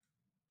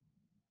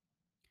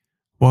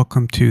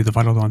Welcome to the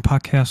Vital Dawn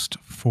podcast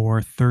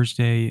for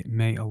Thursday,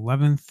 May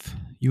 11th.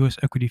 U.S.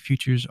 equity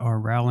futures are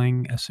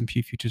rallying.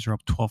 S&P futures are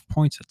up 12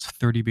 points. That's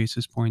 30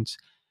 basis points.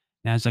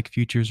 NASDAQ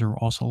futures are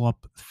also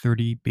up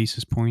 30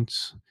 basis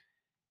points.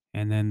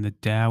 And then the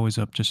Dow is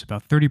up just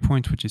about 30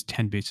 points, which is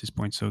 10 basis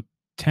points. So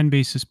 10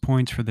 basis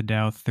points for the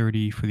Dow,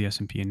 30 for the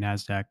S&P and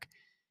NASDAQ.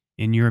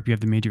 In Europe, you have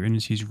the major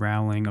indices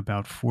rallying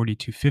about 40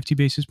 to 50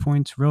 basis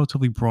points.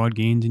 Relatively broad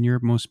gains in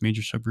Europe. Most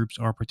major subgroups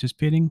are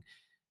participating,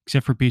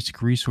 except for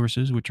basic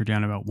resources, which are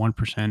down about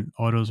 1%.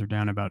 Autos are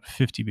down about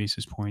 50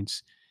 basis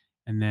points.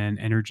 And then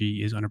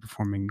energy is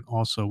underperforming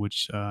also,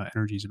 which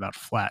energy is about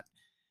flat.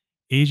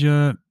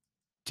 Asia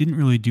didn't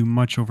really do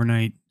much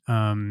overnight.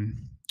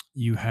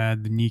 You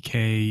had the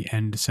Nikkei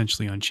end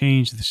essentially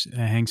unchanged. The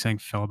Hang Seng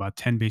fell about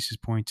 10 basis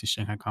points. The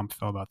Shanghai Comp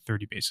fell about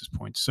 30 basis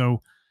points.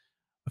 So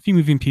a few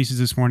moving pieces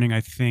this morning.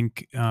 I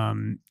think,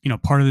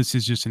 part of this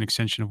is just an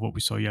extension of what we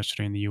saw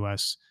yesterday in the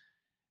U.S.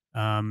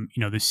 The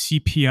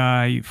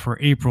CPI for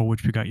April,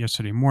 which we got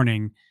yesterday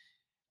morning,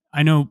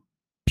 I know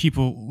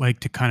people like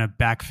to kind of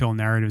backfill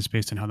narratives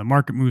based on how the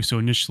market moves. So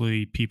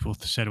initially, people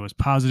said it was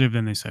positive,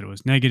 then they said it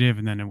was negative,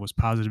 and then it was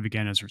positive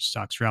again as our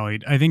stocks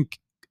rallied. I think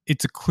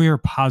it's a clear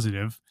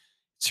positive.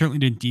 It certainly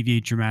didn't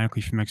deviate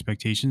dramatically from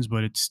expectations,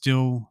 but it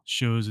still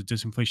shows a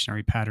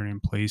disinflationary pattern in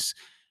place.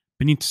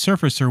 Beneath the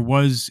surface, there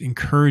was an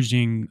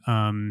encouraging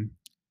trend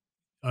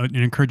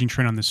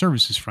on the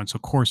services front. So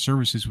core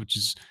services, which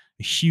is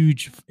a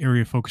huge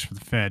area of focus for the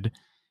Fed,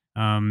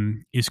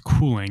 is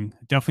cooling.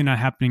 Definitely not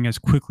happening as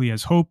quickly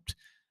as hoped,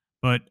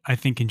 but I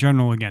think in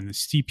general, again, the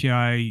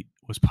CPI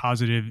was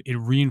positive. It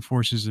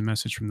reinforces the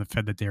message from the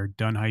Fed that they are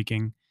done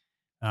hiking.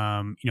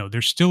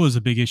 There still is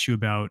a big issue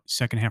about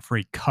second half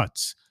rate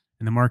cuts,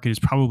 and the market is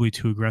probably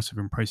too aggressive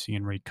in pricing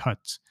in rate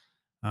cuts.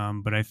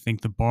 But I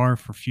think the bar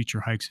for future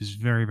hikes is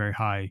very, very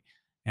high,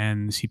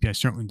 and the CPI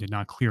certainly did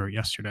not clear it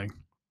yesterday.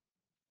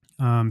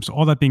 So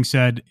all that being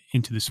said,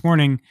 into this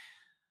morning,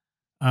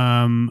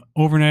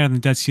 overnight on the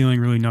debt ceiling,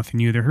 really nothing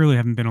new. There really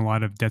haven't been a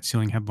lot of debt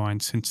ceiling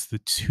headlines since the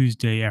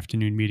Tuesday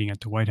afternoon meeting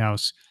at the White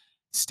House.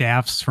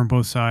 Staffs from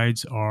both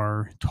sides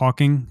are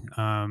talking.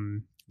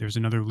 There's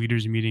another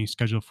leaders meeting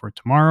scheduled for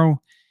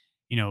tomorrow.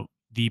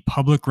 The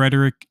public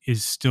rhetoric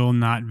is still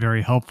not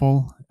very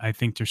helpful. I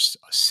think there's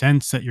a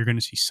sense that you're going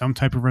to see some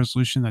type of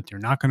resolution, that they're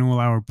not going to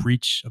allow a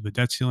breach of the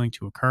debt ceiling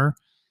to occur.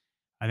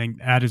 I think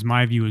that is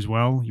my view as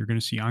well. You're going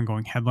to see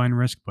ongoing headline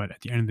risk, but at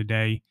the end of the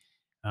day,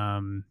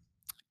 um,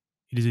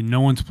 it is in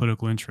no one's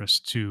political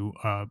interest to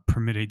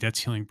permit a debt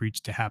ceiling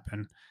breach to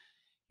happen.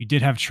 You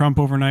did have Trump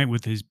overnight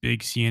with his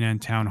big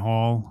CNN town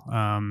hall.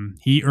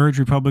 He urged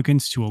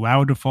Republicans to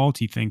allow a default.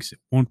 He thinks it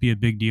won't be a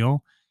big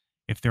deal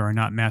if there are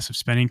not massive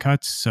spending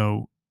cuts.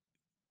 So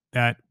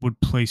that would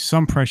place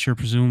some pressure,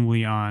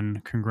 presumably,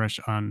 on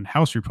on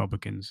House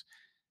Republicans.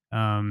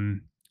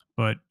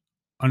 But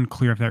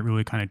unclear if that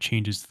really kind of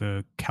changes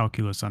the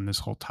calculus on this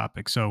whole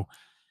topic. So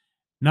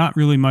not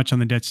really much on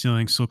the debt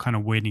ceiling. Still kind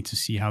of waiting to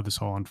see how this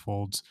all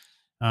unfolds.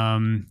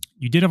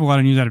 You did have a lot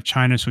of news out of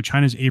China. So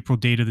China's April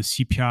data, the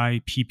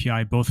CPI,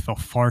 PPI, both fell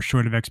far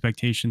short of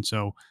expectations.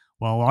 So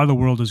while a lot of the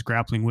world is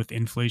grappling with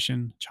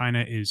inflation,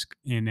 China is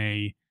in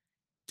a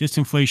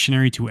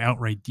disinflationary to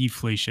outright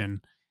deflation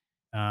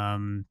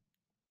zone.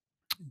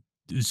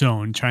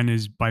 China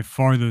is by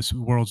far the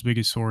world's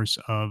biggest source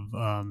of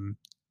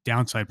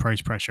downside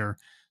price pressure.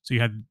 So you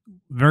had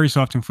very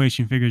soft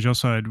inflation figures. You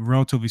also had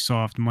relatively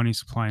soft money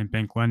supply and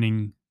bank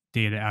lending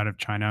data out of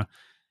China.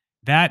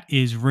 That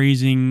is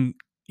raising,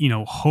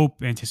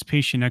 hope,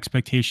 anticipation,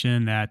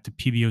 expectation that the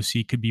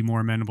PBOC could be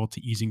more amenable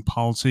to easing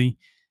policy.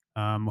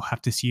 We'll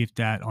have to see if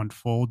that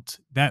unfolds.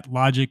 That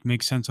logic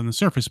makes sense on the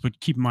surface, but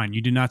keep in mind,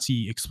 you did not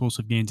see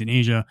explosive gains in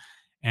Asia,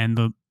 and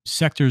the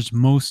sectors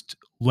most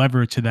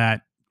levered to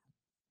that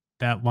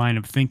line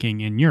of thinking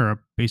in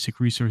Europe,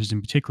 basic resources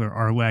in particular,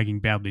 are lagging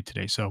badly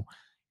today. So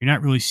you're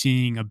not really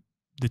seeing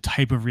the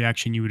type of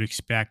reaction you would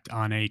expect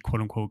on a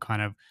quote unquote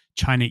kind of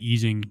China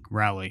easing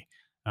rally.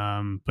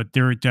 But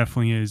there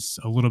definitely is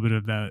a little bit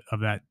of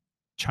that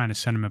China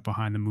sentiment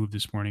behind the move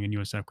this morning in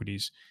U.S.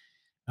 equities.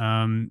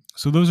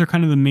 So those are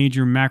kind of the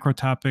major macro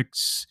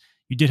topics.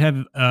 You did have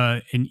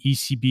an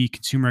ECB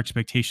consumer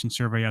expectation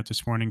survey out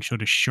this morning,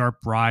 showed a sharp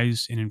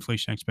rise in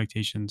inflation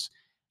expectations.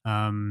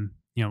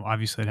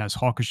 Obviously it has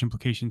hawkish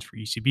implications for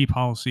ECB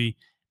policy.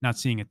 Not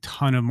seeing a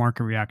ton of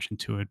market reaction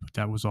to it, but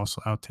that was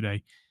also out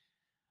today.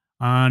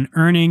 On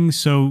earnings,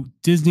 so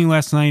Disney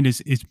last night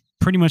is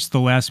pretty much the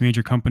last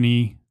major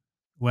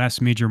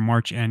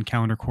March end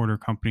calendar quarter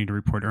company to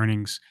report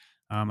earnings.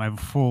 I have a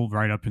full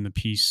write-up in the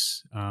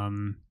piece.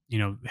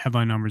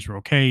 Headline numbers were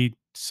okay.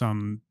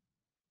 Some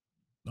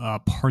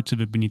parts of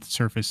it beneath the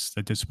surface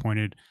that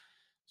disappointed.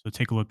 So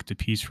take a look at the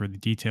piece for the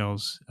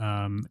details.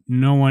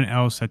 No one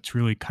else that's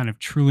really kind of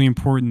truly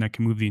important that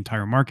can move the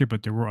entire market,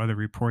 but there were other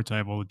reports. I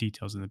have all the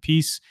details in the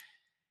piece.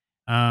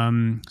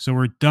 So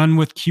we're done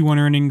with Q1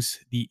 earnings.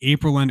 The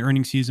April end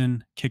earnings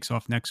season kicks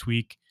off next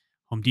week.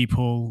 Home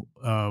Depot,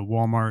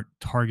 Walmart,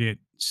 Target,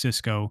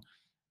 Cisco.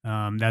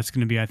 That's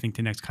going to be, I think,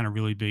 the next kind of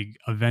really big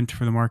event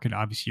for the market.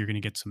 Obviously, you're going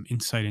to get some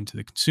insight into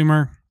the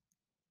consumer.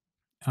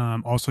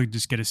 Also,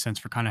 just get a sense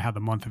for kind of how the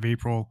month of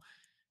April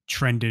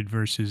trended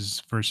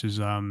versus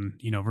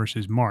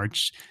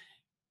March.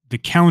 The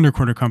calendar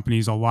quarter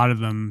companies, a lot of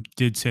them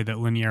did say that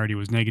linearity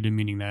was negative,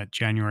 meaning that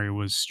January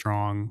was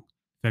strong,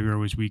 February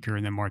was weaker,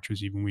 and then March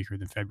was even weaker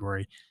than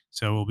February.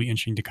 So it'll be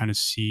interesting to kind of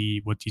see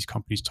what these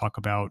companies talk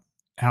about,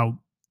 how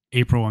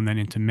April and then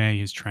into May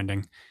is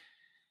trending.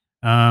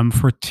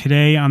 For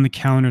today on the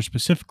calendar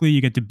specifically,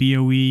 you get the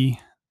BOE,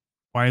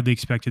 widely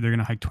expected they're going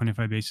to hike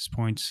 25 basis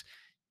points.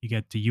 You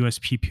get the US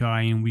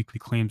PPI and weekly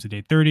claims at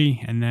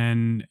 8:30, and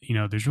then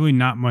there's really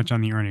not much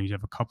on the earnings. You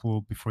have a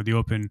couple before the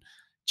open.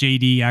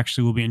 JD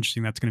actually will be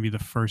interesting. That's going to be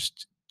the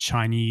first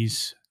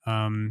Chinese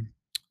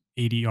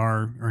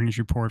ADR earnings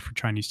report for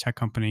Chinese tech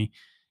company.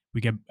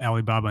 We get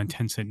Alibaba and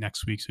Tencent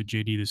next week, so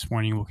JD this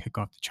morning will kick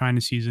off the China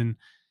season.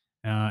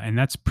 And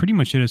that's pretty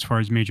much it as far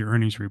as major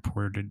earnings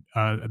reported.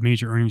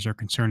 Major earnings are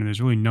concerned, and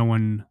there's really no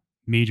one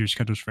major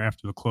scheduled for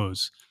after the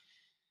close.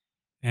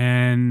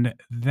 And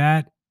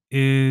that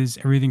is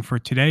everything for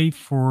today.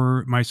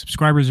 For my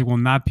subscribers, there will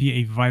not be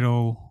a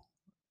vital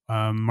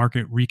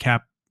market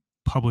recap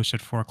published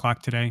at 4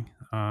 o'clock today.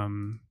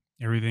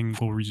 Everything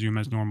will resume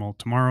as normal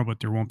tomorrow, but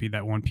there won't be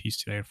that one piece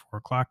today at 4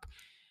 o'clock.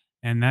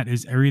 And that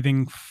is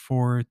everything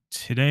for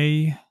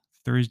today,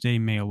 Thursday,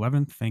 May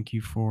 11th. Thank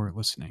you for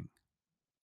listening.